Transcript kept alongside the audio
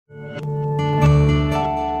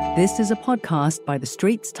This is a podcast by The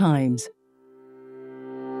Straits Times.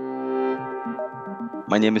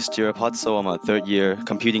 My name is Jirapatso. I'm a third-year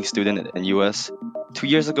computing student in US. 2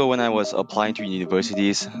 years ago when I was applying to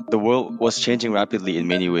universities, the world was changing rapidly in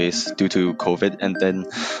many ways due to COVID. And then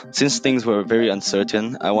since things were very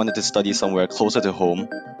uncertain, I wanted to study somewhere closer to home.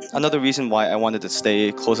 Another reason why I wanted to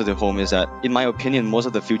stay closer to home is that, in my opinion, most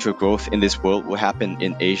of the future growth in this world will happen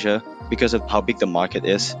in Asia because of how big the market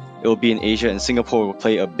is. It will be in Asia and Singapore will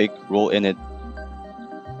play a big role in it.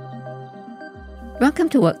 Welcome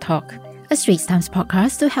to Work Talk, a Straits Times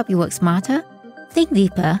podcast to help you work smarter, think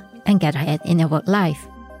deeper, and get ahead in your work life.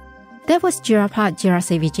 That was Jirapat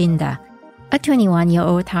Jirasevijinda, a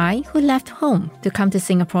 21-year-old Thai who left home to come to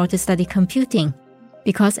Singapore to study computing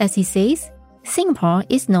because, as he says, Singapore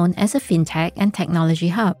is known as a fintech and technology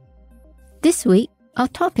hub. This week, our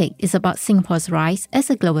topic is about Singapore's rise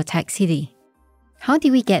as a global tech city. How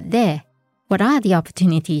did we get there? What are the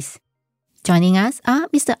opportunities? Joining us are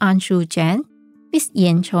Mr. Anshu Jain, Ms.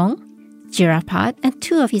 Yen Chong, Jirapat, and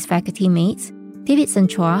two of his faculty mates, David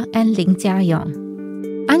Senchua and Ling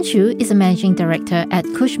Jiayong. Anshu is a managing director at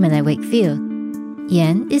Cushman & Wakefield.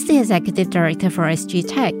 Yen is the executive director for SG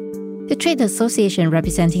Tech, the trade association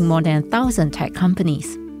representing more than 1,000 tech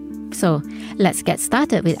companies. So, let's get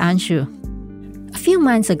started with Anshu. A few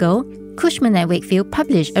months ago, Cushman & Wakefield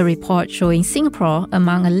published a report showing Singapore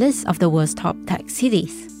among a list of the world's top tech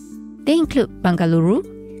cities. They include Bengaluru,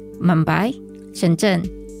 Mumbai, Shenzhen,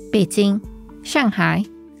 Beijing, Shanghai,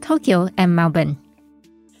 Tokyo, and Melbourne.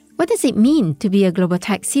 What does it mean to be a global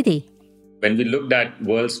tech city? When we looked at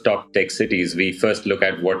world's top tech cities, we first look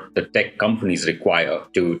at what the tech companies require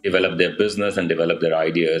to develop their business and develop their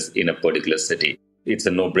ideas in a particular city. It's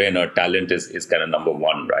a no-brainer. Talent is kind of number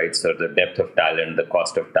one, right? So the depth of talent, the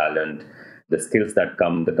cost of talent, the skills that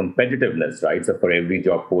come, the competitiveness, right? So for every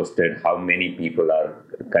job posted, how many people are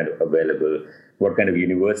kind of available? What kind of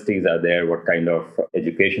universities are there? What kind of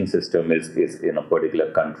education system is in a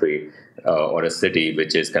particular country or a city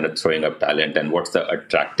which is kind of throwing up talent? And what's the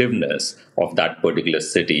attractiveness of that particular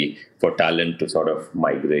city for talent to sort of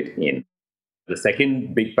migrate in? The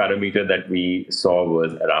second big parameter that we saw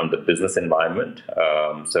was around the business environment.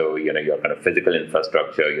 So, your kind of physical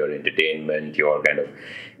infrastructure, your entertainment, your kind of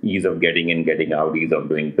ease of getting in, getting out, ease of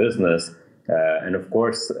doing business. And of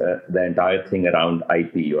course, the entire thing around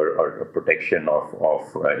IP or protection of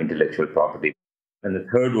intellectual property. And the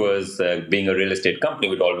third was being a real estate company,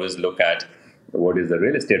 we'd always look at what is the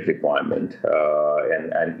real estate requirement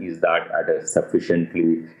and is that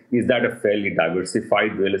is that a fairly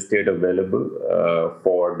diversified real estate available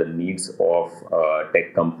for the needs of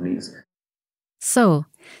tech companies? So,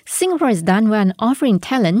 Singapore is done well in offering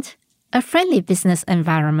talent, a friendly business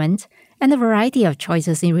environment, and a variety of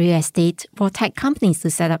choices in real estate for tech companies to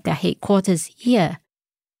set up their headquarters here.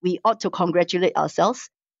 We ought to congratulate ourselves,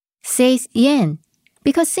 says Yen,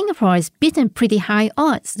 because Singapore is beaten pretty high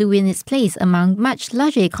odds to win its place among much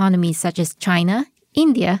larger economies such as China,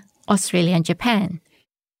 India, Australia, and Japan.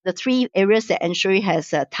 The three areas that Anshu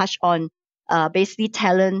has touched on, basically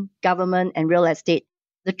talent, government, and real estate.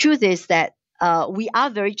 The truth is that we are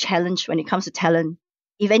very challenged when it comes to talent.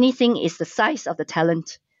 If anything, it's the size of the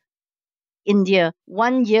talent. India,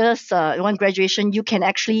 1 year's one graduation, you can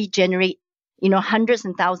actually generate, hundreds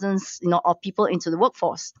and thousands, of people into the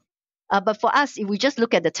workforce. But for us, if we just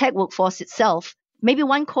look at the tech workforce itself, maybe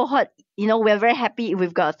one cohort, we're very happy if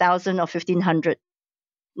we've got 1,000 or 1,500.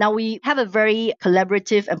 Now, we have a very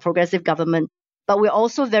collaborative and progressive government, but we're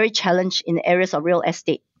also very challenged in the areas of real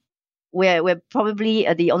estate. We're probably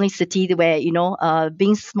the only city where,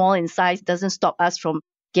 being small in size doesn't stop us from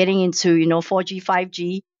getting into, 4G,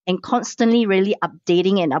 5G, and constantly really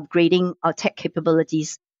updating and upgrading our tech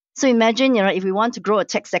capabilities. So imagine, if we want to grow a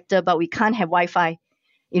tech sector, but we can't have Wi-Fi,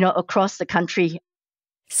 across the country.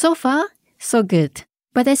 So far, so good.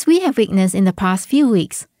 But as we have witnessed in the past few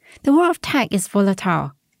weeks, the world of tech is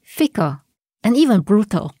volatile, fickle, and even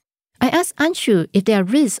brutal. I asked Anshu if there are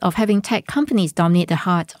risks of having tech companies dominate the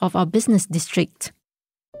heart of our business district.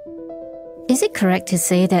 Is it correct to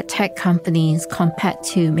say that tech companies, compared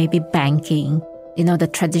to maybe banking, the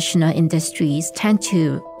traditional industries, tend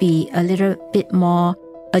to be a little bit more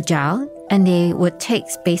agile, and they would take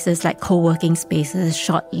spaces like co-working spaces,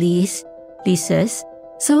 short leases.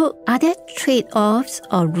 So are there trade-offs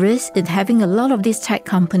or risks in having a lot of these tech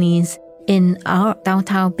companies in our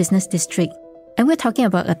downtown business district? And we're talking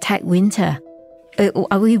about a tech winter.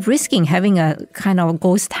 Are we risking having a kind of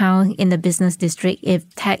ghost town in the business district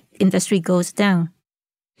if tech industry goes down?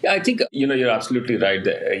 Yeah, I think you're absolutely right.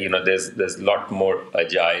 There's a lot more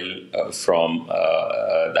agile from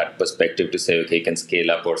that perspective to say, okay, you can scale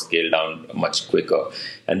up or scale down much quicker,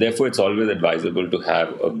 and therefore it's always advisable to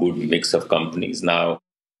have a good mix of companies. Now,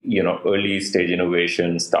 early stage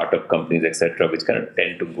innovation, startup companies, etc., which kind of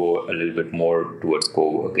tend to go a little bit more towards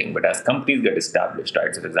co-working. But as companies get established,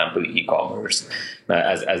 right? So, for example, e-commerce.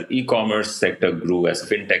 As e-commerce sector grew, as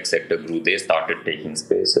fintech sector grew, they started taking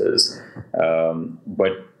spaces.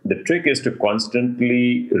 But the trick is to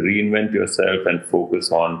constantly reinvent yourself and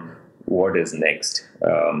focus on what is next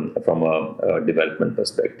from a development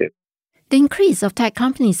perspective. The increase of tech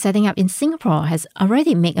companies setting up in Singapore has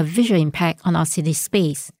already made a visual impact on our city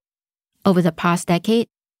space. Over the past decade,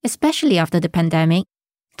 especially after the pandemic,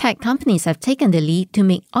 tech companies have taken the lead to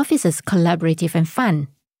make offices collaborative and fun.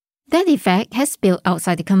 That effect has spilled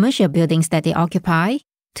outside the commercial buildings that they occupy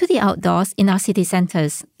to the outdoors in our city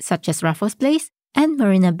centres, such as Raffles Place and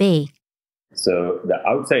Marina Bay. So the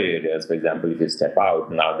outside areas, for example, if you step out,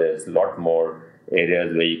 now there's a lot more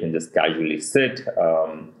areas where you can just casually sit.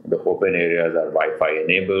 The open areas are Wi-Fi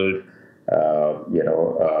enabled.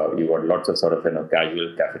 You got lots of sort of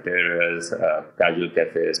casual cafeterias, casual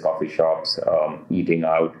cafes, coffee shops, eating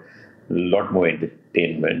out, a lot more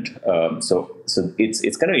entertainment. So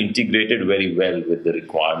it's kind of integrated very well with the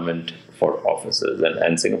requirement for offices,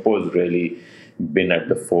 and Singapore has really been at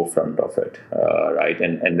the forefront of it, right?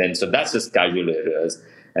 And then so that's just casual areas.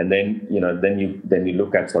 And then then you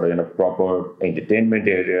look at sort of proper entertainment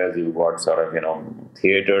areas. You've got sort of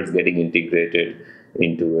theaters getting integrated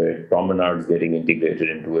into it, promenades getting integrated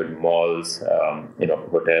into it, malls,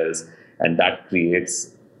 hotels, and that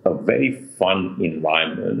creates a very fun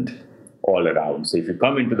environment all around. So if you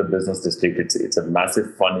come into the business district, it's a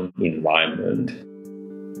massive fun environment.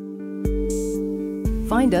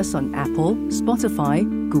 Find us on Apple, Spotify,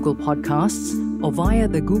 Google Podcasts, or via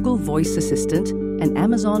the Google Voice Assistant and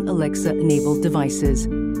Amazon Alexa-enabled devices.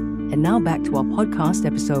 And now back to our podcast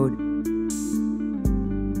episode.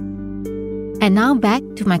 And now back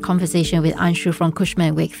to my conversation with Anshu from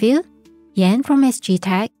Cushman & Wakefield, Yan from SG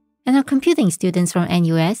Tech, and our computing students from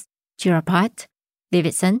NUS, Chirapat,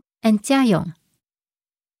 Davidson, and Jiayong.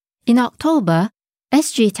 In October,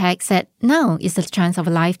 SG Tech said now is the chance of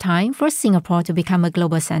a lifetime for Singapore to become a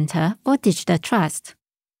global centre for digital trust.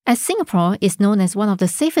 As Singapore is known as one of the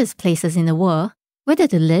safest places in the world, whether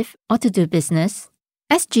to live or to do business,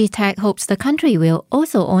 SG Tech hopes the country will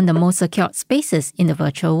also own the most secured spaces in the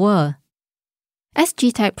virtual world.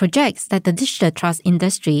 SG Tech projects that the digital trust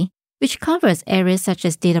industry, which covers areas such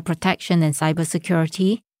as data protection and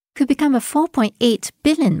cybersecurity, could become a 4.8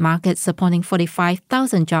 billion market supporting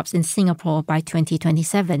 45,000 jobs in Singapore by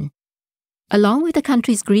 2027. Along with the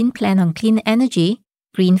country's green plan on clean energy,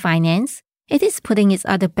 green finance, it is putting its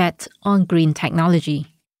other bet on green technology.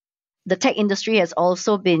 The tech industry has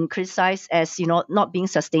also been criticized as, not being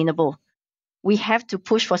sustainable. We have to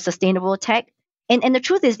push for sustainable tech. And the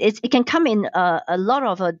truth is, it can come in a lot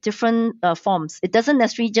of different forms. It doesn't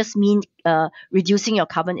necessarily just mean reducing your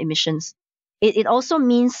carbon emissions. It also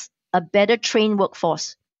means a better trained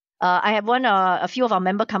workforce. I have a few of our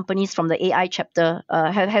member companies from the AI chapter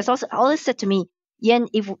has also always said to me, Yan,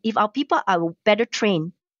 if our people are better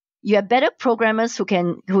trained, you have better programmers who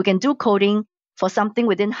can do coding for something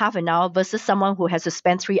within half an hour versus someone who has to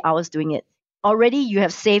spend 3 hours doing it. Already you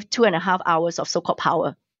have saved 2.5 hours of so-called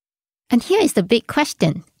power. And here is the big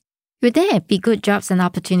question. Will there be good jobs and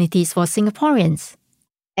opportunities for Singaporeans?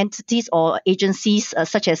 Entities or agencies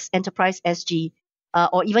such as Enterprise SG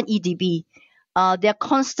or even EDB, they're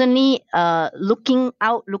constantly looking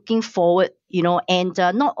forward, and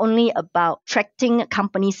not only about attracting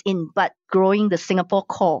companies in, but growing the Singapore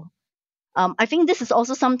core. I think this is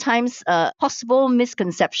also sometimes a possible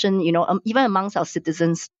misconception, even amongst our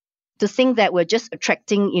citizens, to think that we're just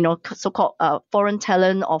attracting, so-called foreign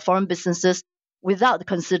talent or foreign businesses without the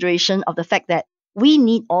consideration of the fact that we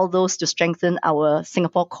need all those to strengthen our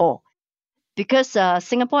Singapore core. Because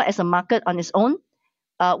Singapore as a market on its own,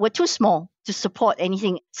 we're too small to support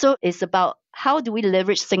anything. So it's about how do we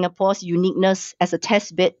leverage Singapore's uniqueness as a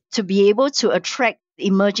test bed to be able to attract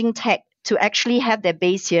emerging tech to actually have their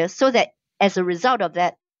base here, so that as a result of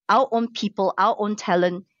that, our own people, our own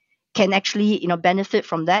talent can actually benefit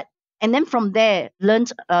from that. And then from there, learn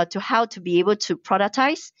to how to be able to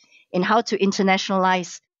productize and how to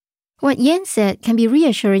internationalize. What Yan said can be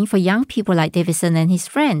reassuring for young people like Davidson and his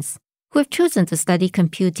friends who have chosen to study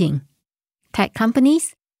computing. Tech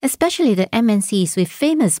companies, especially the MNCs with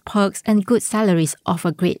famous perks and good salaries,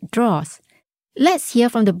 offer great draws. Let's hear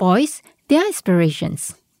from the boys their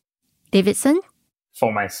aspirations. Davidson?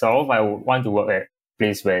 For myself, I would want to work at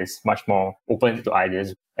place where it's much more open to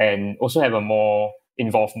ideas and also have a more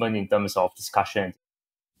involvement in terms of discussion.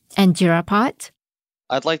 And Jirapat?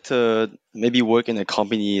 I'd like to maybe work in a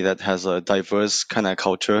company that has a diverse kind of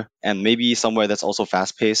culture and maybe somewhere that's also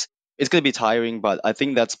fast paced. It's going to be tiring, but I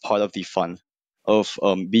think that's part of the fun of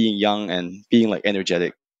being young and being like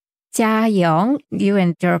energetic. Jia Yong, you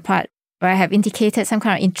and Jirapat have indicated some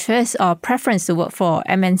kind of interest or preference to work for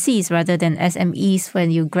MNCs rather than SMEs when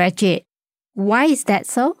you graduate. Why is that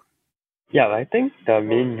so? Yeah, I think the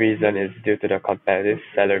main reason is due to the competitive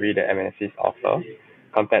salary that MNCs offer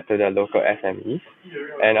compared to the local SMEs.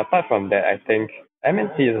 And apart from that, I think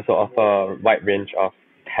MNCs also offer a wide range of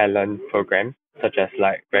talent programs, such as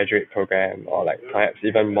like graduate program or like perhaps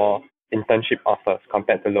even more internship offers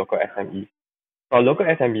compared to local SMEs. For local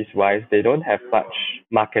SMEs wise, they don't have much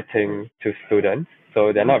marketing to students,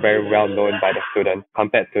 so they're not very well known by the students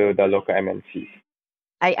compared to the local MNCs.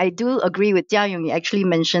 I do agree with Jia Yong. You actually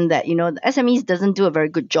mentioned that, the SMEs doesn't do a very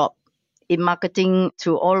good job in marketing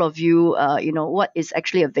to all of you, what is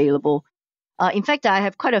actually available. In fact, I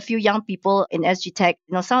have quite a few young people in SG Tech.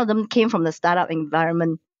 Some of them came from the startup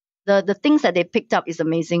environment. The things that they picked up is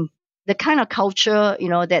amazing. The kind of culture,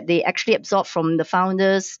 that they actually absorb from the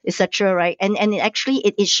founders, etc. Right? And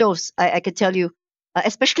it shows. I could tell you,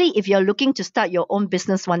 especially if you're looking to start your own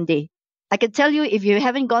business one day. I can tell you, if you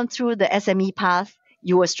haven't gone through the SME path,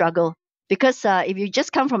 you will struggle. Because if you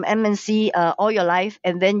just come from MNC all your life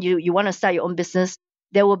and then you want to start your own business,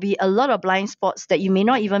 there will be a lot of blind spots that you may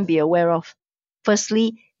not even be aware of.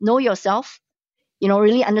 Firstly, know yourself,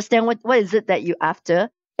 really understand what is it that you're after.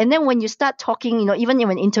 And then when you start talking, even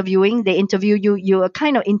when interviewing, they interview you, you are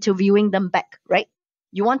kind of interviewing them back, right?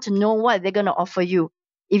 You want to know what they're going to offer you.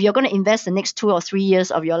 If you're going to invest the next 2 or 3 years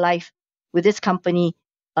of your life with this company,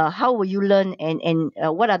 how will you learn and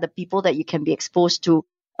what are the people that you can be exposed to?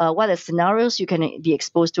 What are scenarios you can be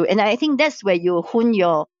exposed to? And I think that's where you hone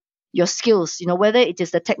your skills, whether it is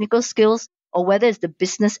the technical skills or whether it's the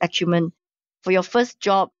business acumen. For your first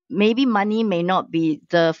job, maybe money may not be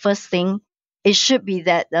the first thing. It should be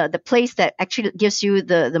that the place that actually gives you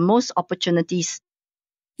the most opportunities.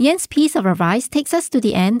 Yen's piece of advice takes us to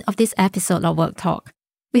the end of this episode of Work Talk.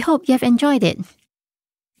 We hope you have enjoyed it.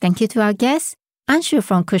 Thank you to our guests, Anshu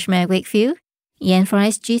from Cushman & Wakefield, Yen from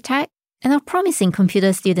SG Tech, and our promising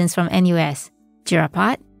computer students from NUS,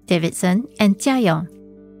 Jirapat, Davidson, and Jia Yong.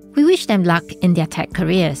 We wish them luck in their tech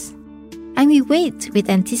careers. And we wait with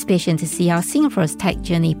anticipation to see how Singapore's tech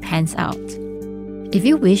journey pans out. If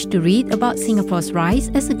you wish to read about Singapore's rise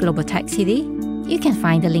as a global tech city, you can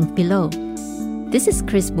find the link below. This is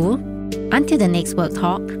Chris Boo. Until the next Work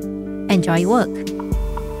Talk, enjoy work.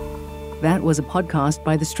 That was a podcast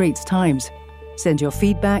by The Straits Times. Send your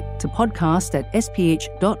feedback to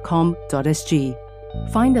podcast@sph.com.sg.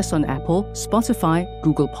 Find us on Apple, Spotify,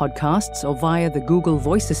 Google Podcasts, or via the Google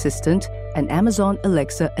Voice Assistant and Amazon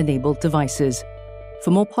Alexa-enabled devices.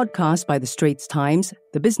 For more podcasts by The Straits Times,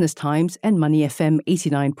 The Business Times, and Money FM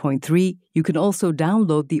 89.3, you can also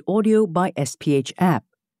download the Audio by SPH app.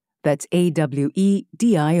 That's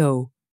AWEDIO.